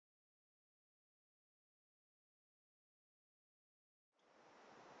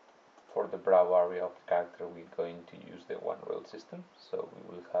for the brow area of the character, we're going to use the one rail system. So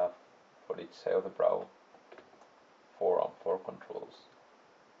we will have for each side of the brow 4 on 4 controls.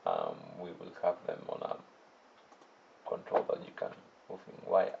 We will have them on a control that you can move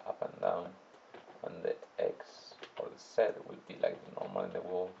in Y up and down, and the X or the Z will be like the normal in the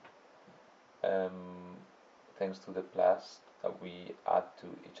wall. Thanks to the plus that we add to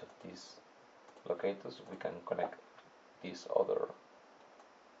each of these locators, we can connect this other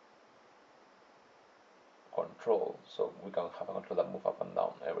control, so we can have a control that moves up and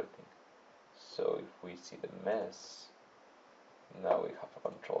down everything. So if we see the mesh, now we have a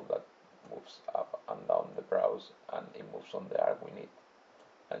control that moves up and down the brows, and it moves on the arc we need,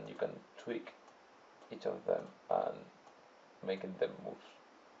 and you can tweak each of them and making them move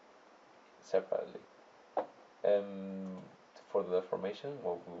separately. For the deformation,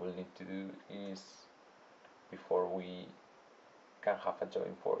 what we will need to do is, before we can have a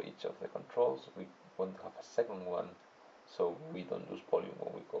join for each of the controls, we want to have a second one, so we don't lose volume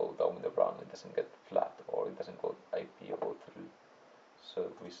when we go down with the brown. It doesn't get flat, or it doesn't go IP or go through.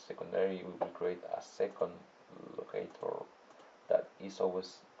 So with secondary, we will create a second locator that is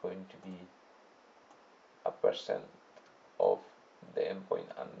always going to be a percent of the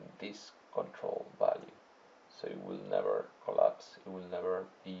endpoint and this control value. So it will never collapse, it will never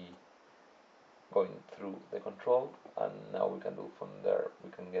be going through the control, and now we can do from there, we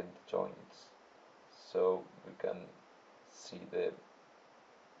can get the joints, so we can see the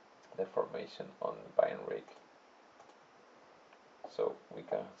deformation on the vine rig. So we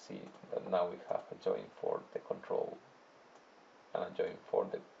can see that now we have a join for the control and a join for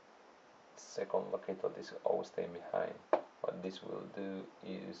the second locator. This always staying behind. What this will do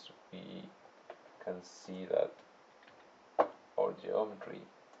is we can see that our geometry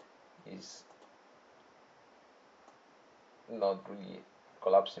is not really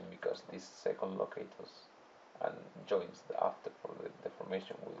collapsing, because these second locators and joins after for the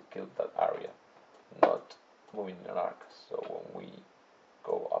deformation will kill that area, not moving an arc. So when we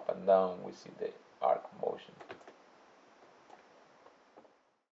go up and down, we see the arc motion.